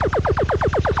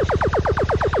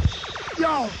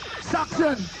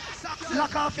Saxon,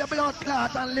 lock off your blood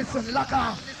clot and listen. Lock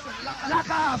off. Lock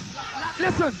off.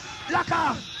 Listen. Lock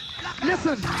off.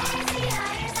 Listen.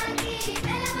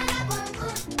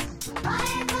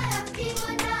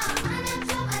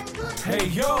 Hey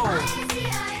yo,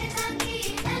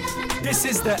 this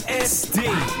is the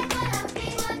EsSDee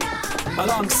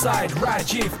alongside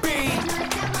Rajeev B,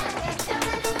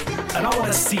 and I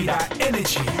wanna see that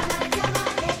energy.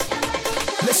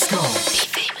 Let's go.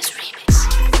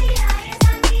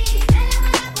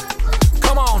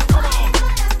 Come on, come on.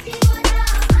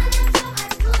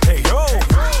 Hey yo,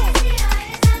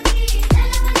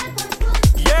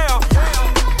 yeah.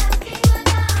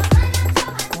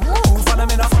 Ooh, follow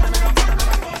me now.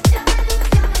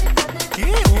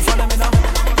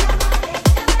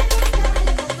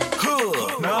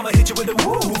 Now I'ma hit you with the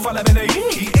woo, follow me the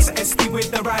E. It's EsSDee with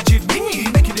the Rajeev B.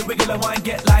 Making it wiggle and wine,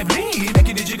 get lively.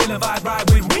 Making it jiggle and vibe right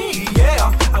with me,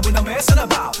 yeah. And we're not messing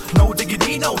about, no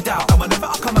diggity, no doubt. And whenever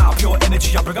I come out, pure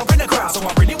energy I bring up in the crowd. So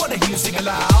I really wanna hear you sing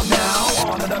aloud now.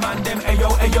 All of the man them,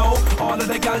 ayo, ayo. All of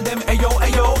the gal them, ayo,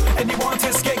 ayo. Anyone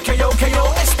test get KO,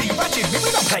 KO. EsSDee, Rajeev B, we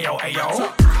don't play, ayo,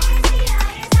 ayo.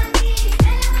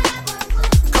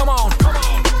 Come on, come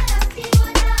on.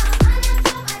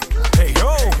 Hey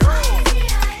yo.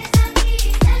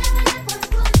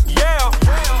 Yeah.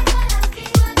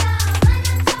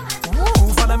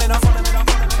 Ooh, follow me now, follow me now.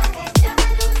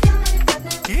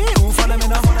 Ooh, follow me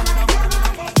now.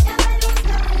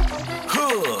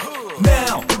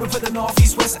 Now, moving for the north,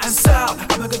 east, west, and south.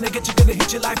 I'm gonna get you, gonna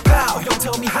hit you like pow. Don't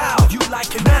tell me how, you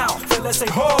like it now. Fellas say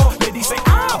ho, ladies say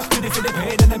ow. Do they feel the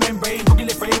pain in the membrane? Boogie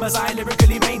the frame as I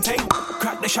lyrically maintain.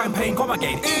 Crack the champagne, come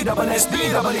again.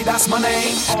 EsSDee, that's my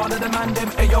name. All of the man them,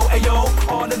 ayo, ayo.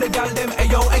 All of the gal them,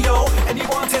 ayo, ayo.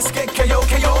 Anyone test get KO,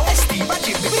 KO. EsSDee,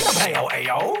 Rajeev, we don't play, ayo,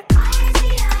 ayo.